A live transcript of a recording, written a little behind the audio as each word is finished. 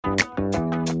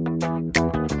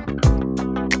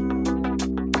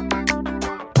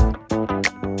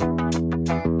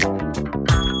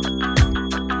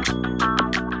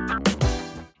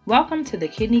Welcome to the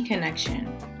Kidney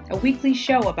Connection, a weekly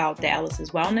show about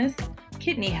dialysis wellness,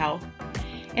 kidney health,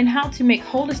 and how to make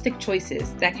holistic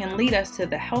choices that can lead us to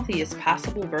the healthiest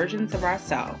possible versions of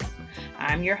ourselves.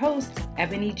 I'm your host,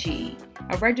 Ebony G.,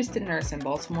 a registered nurse in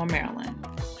Baltimore, Maryland.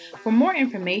 For more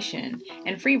information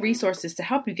and free resources to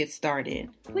help you get started,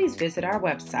 please visit our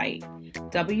website,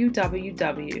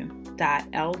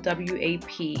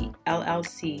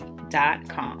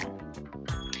 www.lwapllc.com.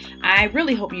 I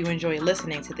really hope you enjoy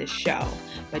listening to this show,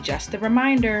 but just a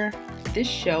reminder, this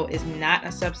show is not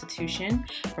a substitution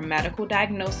for medical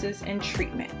diagnosis and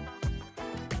treatment.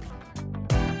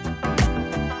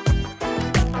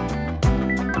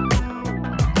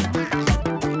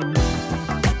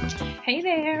 Hey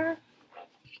there,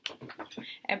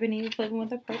 Ebony Living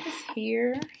with a Purpose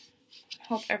here.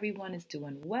 Hope everyone is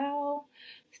doing well,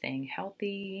 staying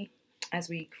healthy as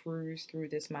we cruise through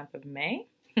this month of May.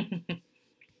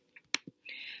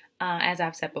 As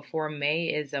I've said before, May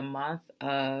is a month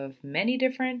of many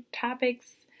different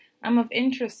topics of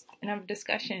interest and of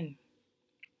discussion.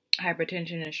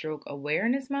 Hypertension and Stroke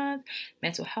Awareness Month,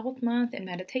 Mental Health Month, and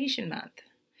Meditation Month.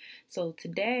 So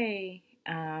today,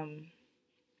 I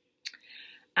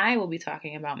will be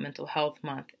talking about Mental Health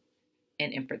Month,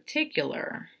 and in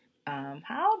particular,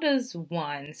 how does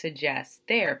one suggest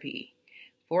therapy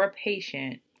for a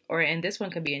patient, and this one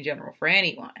could be in general for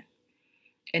anyone,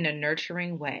 in a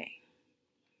nurturing way.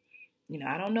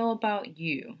 I don't know about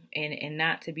you, and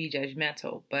not to be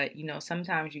judgmental, but,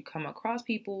 sometimes you come across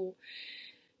people,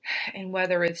 and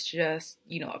whether it's just,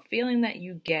 a feeling that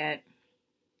you get,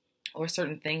 or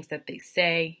certain things that they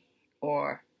say,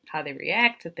 or how they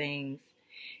react to things,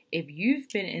 if you've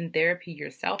been in therapy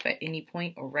yourself at any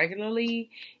point or regularly,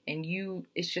 and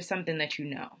it's just something that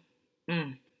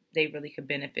they really could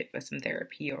benefit for some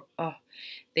therapy, or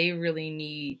they really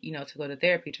need, to go to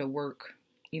therapy to work,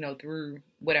 through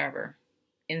whatever,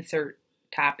 insert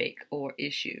topic or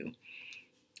issue.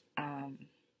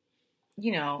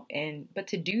 But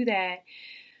to do that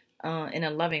in a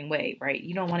loving way, right?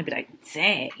 You don't want to be like,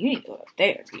 dang, you need to go to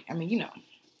therapy.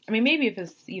 Maybe if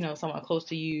it's, someone close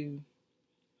to you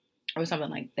or something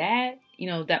like that,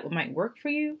 that might work for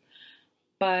you.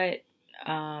 But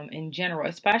in general,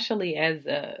 especially as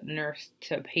a nurse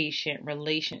to patient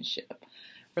relationship,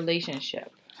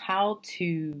 how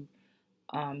to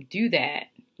do that,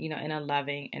 in a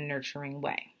loving and nurturing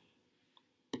way.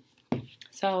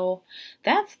 So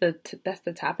that's the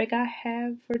topic I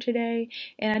have for today,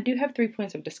 and I do have 3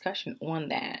 points of discussion on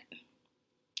that,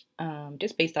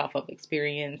 just based off of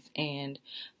experience and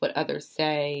what others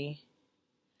say,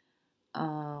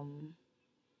 and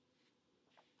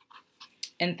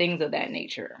things of that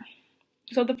nature.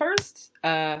 So the first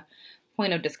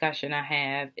point of discussion I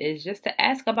have is just to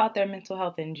ask about their mental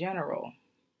health in general.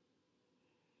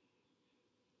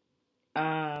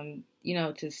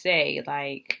 To say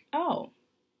like,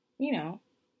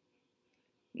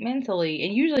 mentally,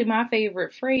 and usually my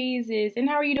favorite phrase is, and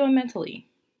how are you doing mentally?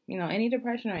 Any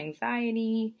depression or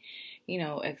anxiety,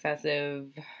 excessive,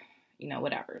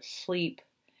 whatever, sleep,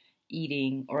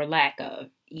 eating, or lack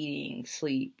of eating,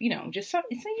 sleep, just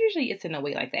something. Usually it's in a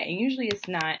way like that. And usually it's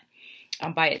not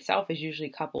by itself, is usually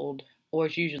coupled, or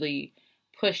it's usually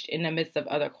pushed in the midst of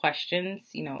other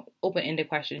questions, open-ended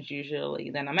questions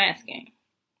usually that I'm asking.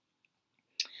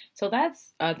 So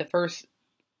that's the first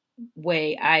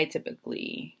way I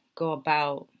typically go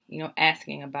about,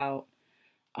 asking about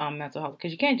mental health,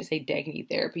 because you can't just say, "Dag, need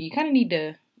therapy." You kind of need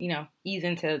to, ease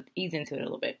into it a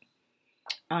little bit.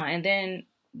 And then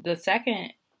the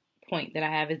second point that I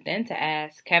have is then to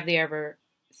ask, have they ever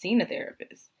seen a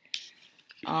therapist?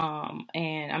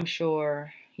 And I'm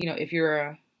sure, if you're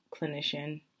a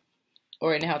clinician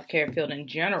or in the healthcare field in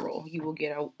general, you will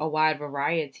get a wide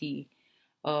variety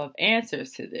of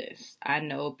answers to this. I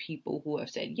know people who have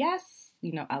said, yes,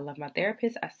 I love my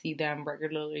therapist. I see them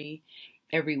regularly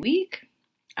every week.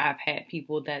 I've had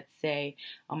people that say,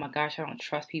 oh my gosh, I don't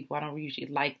trust people. I don't usually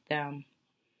like them.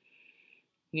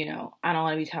 I don't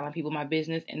want to be telling people my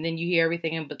business. And then you hear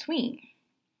everything in between.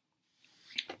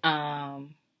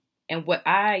 And what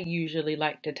I usually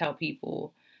like to tell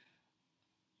people,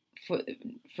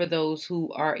 for those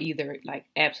who are either like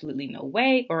absolutely no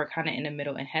way or kind of in the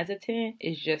middle and hesitant,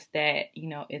 is just that,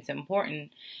 it's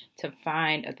important to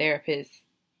find a therapist,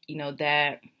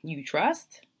 that you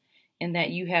trust and that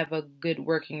you have a good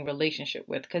working relationship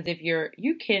with. Because if you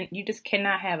just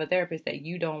cannot have a therapist that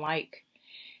you don't like,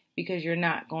 because you're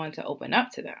not going to open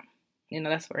up to them.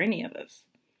 That's for any of us.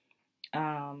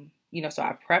 So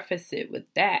I preface it with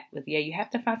that, you have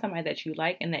to find somebody that you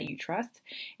like and that you trust.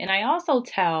 And I also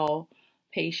tell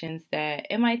patients that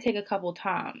it might take a couple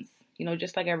times,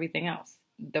 just like everything else.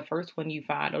 the first one you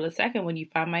find or the second one you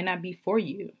find might not be for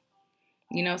you.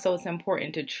 So it's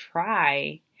important to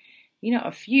try,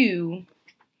 a few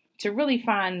to really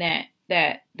find that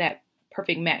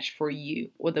perfect match for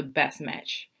you, or the best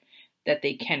match that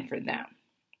they can for them.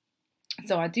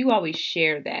 So I do always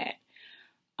share that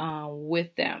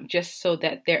with them, just so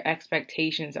that their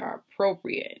expectations are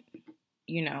appropriate.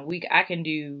 I can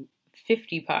do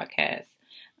 50 podcast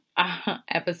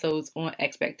episodes on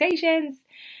expectations,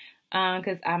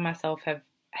 because I myself have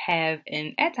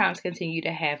and at times continue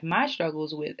to have my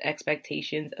struggles with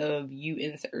expectations of you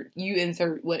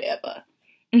insert whatever.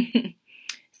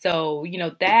 So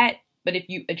that, but if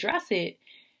you address it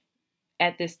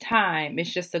at this time,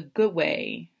 it's just a good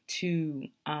way to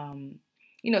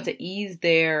to ease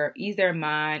their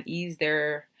mind, ease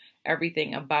their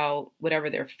everything about whatever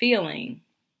they're feeling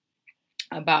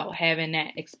about having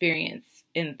that experience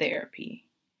in therapy.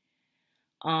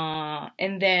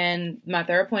 And then my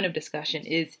third point of discussion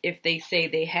is, if they say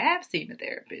they have seen a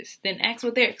therapist, then ask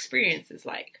what their experience is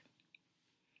like,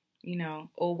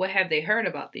 or what have they heard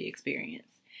about the experience?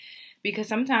 Because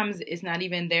sometimes it's not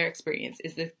even their experience.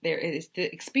 It's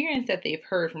the experience that they've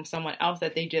heard from someone else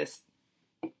that they just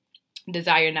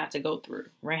desire not to go through,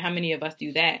 right? How many of us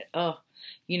do that?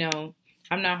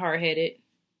 I'm not hard-headed.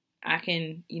 I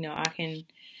can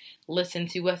listen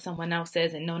to what someone else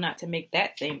says and know not to make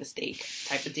that same mistake,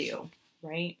 type of deal,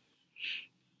 right?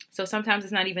 So sometimes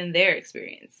it's not even their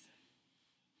experience.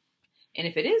 And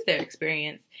if it is their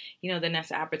experience, then that's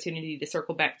the opportunity to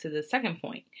circle back to the second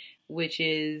point, which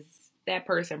is that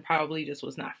person probably just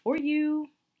was not for you.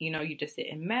 You just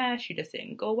didn't mesh, you just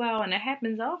didn't go well, and it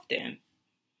happens often.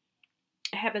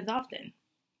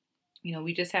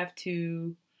 We just have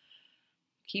to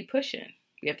keep pushing.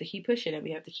 We have to keep pushing, and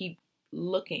we have to keep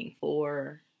looking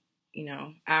for,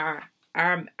 our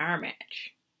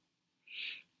match.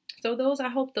 So I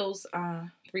hope those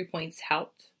 3 points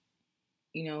helped,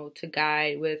 to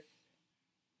guide with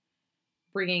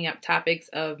bringing up topics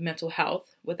of mental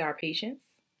health with our patients.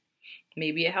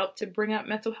 Maybe it helped to bring up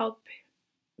mental health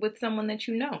with someone that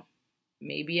you know.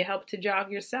 Maybe it helped to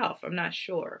jog yourself. I'm not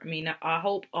sure. I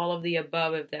hope all of the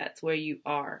above, if that's where you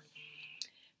are.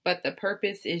 But the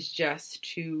purpose is just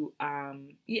to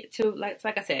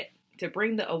like I said, to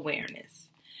bring the awareness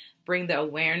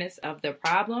of the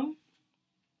problem,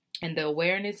 and the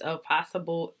awareness of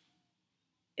possible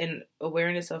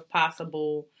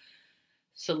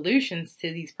solutions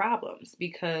to these problems,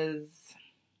 because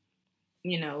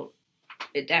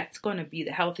that's going to be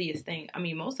the healthiest thing.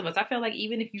 Most of us, I feel like,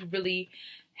 even if you really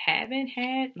haven't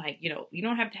had, you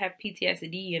don't have to have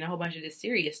PTSD and a whole bunch of this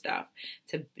serious stuff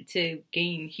to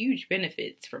gain huge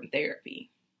benefits from therapy.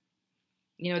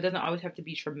 It doesn't always have to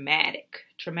be traumatic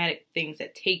things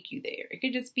that take you there. It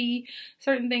could just be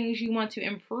certain things you want to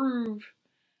improve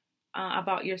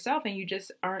about yourself, and you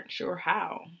just aren't sure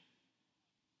how.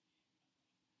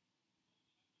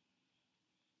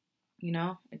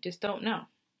 I just don't know.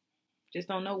 Just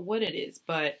don't know what it is.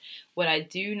 But what I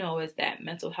do know is that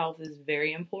mental health is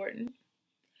very important.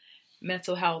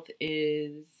 Mental health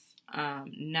is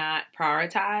not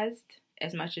prioritized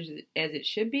as much as it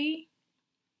should be.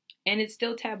 And it's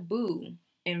still taboo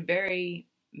in many,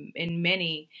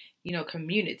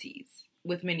 communities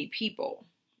with many people.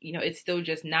 It's still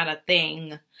just not a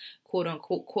thing, quote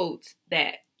unquote, quotes,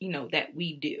 that, that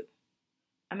we do.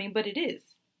 But it is.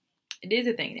 It is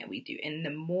a thing that we do. And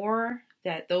the more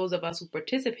that those of us who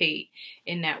participate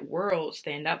in that world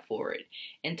stand up for it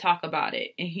and talk about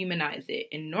it and humanize it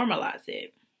and normalize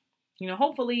it,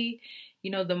 hopefully,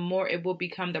 the more it will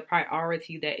become the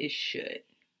priority that it should.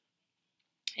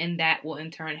 And that will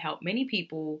in turn help many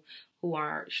people who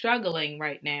are struggling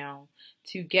right now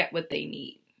to get what they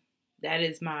need. That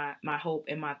is my hope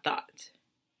and my thought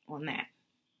on that.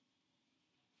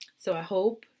 So I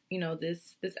hope,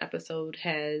 this episode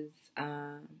has,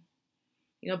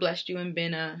 blessed you and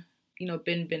been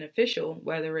been beneficial,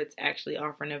 whether it's actually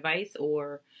offering advice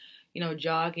or,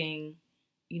 jogging,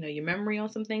 your memory on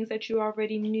some things that you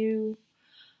already knew.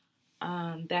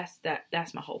 That's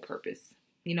my whole purpose,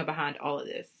 behind all of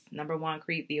this. Number one,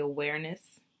 create the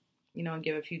awareness, and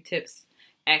give a few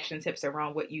action tips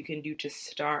around what you can do to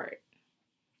start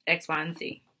X, Y, and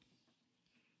Z.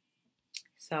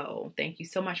 So thank you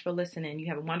so much for listening. You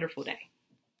have a wonderful day.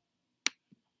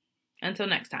 Until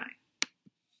next time.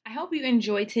 I hope you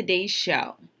enjoyed today's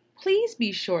show. Please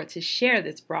be sure to share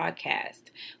this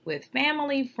broadcast with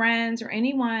family, friends, or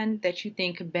anyone that you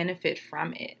think could benefit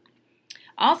from it.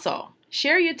 Also,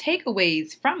 share your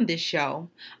takeaways from this show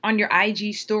on your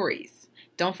IG stories.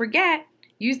 Don't forget,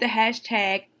 use the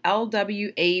hashtag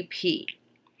LWAP.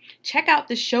 Check out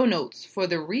the show notes for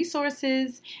the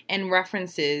resources and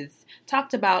references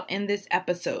talked about in this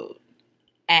episode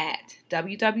at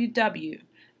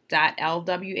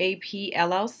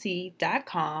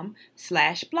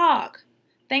www.lwapllc.com/blog.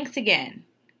 Thanks again.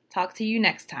 Talk to you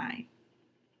next time.